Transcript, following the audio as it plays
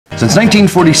Since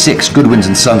 1946,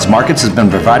 Goodwins & Sons Markets has been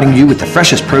providing you with the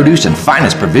freshest produce and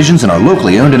finest provisions in our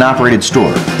locally owned and operated store.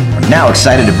 We're now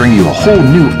excited to bring you a whole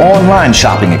new online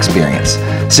shopping experience.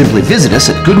 Simply visit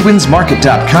us at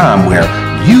goodwinsmarket.com, where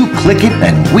you click it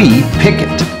and we pick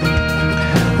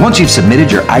it. Once you've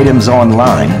submitted your items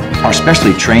online, our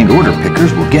specially trained order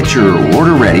pickers will get your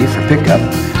order ready for pickup,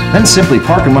 then simply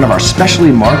park in one of our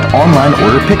specially marked online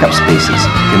order pickup spaces,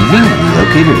 conveniently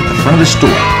located at the front of the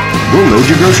store. We'll load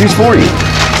your groceries for you.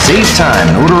 Save time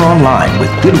and order online with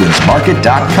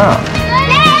goodwinsmarket.com.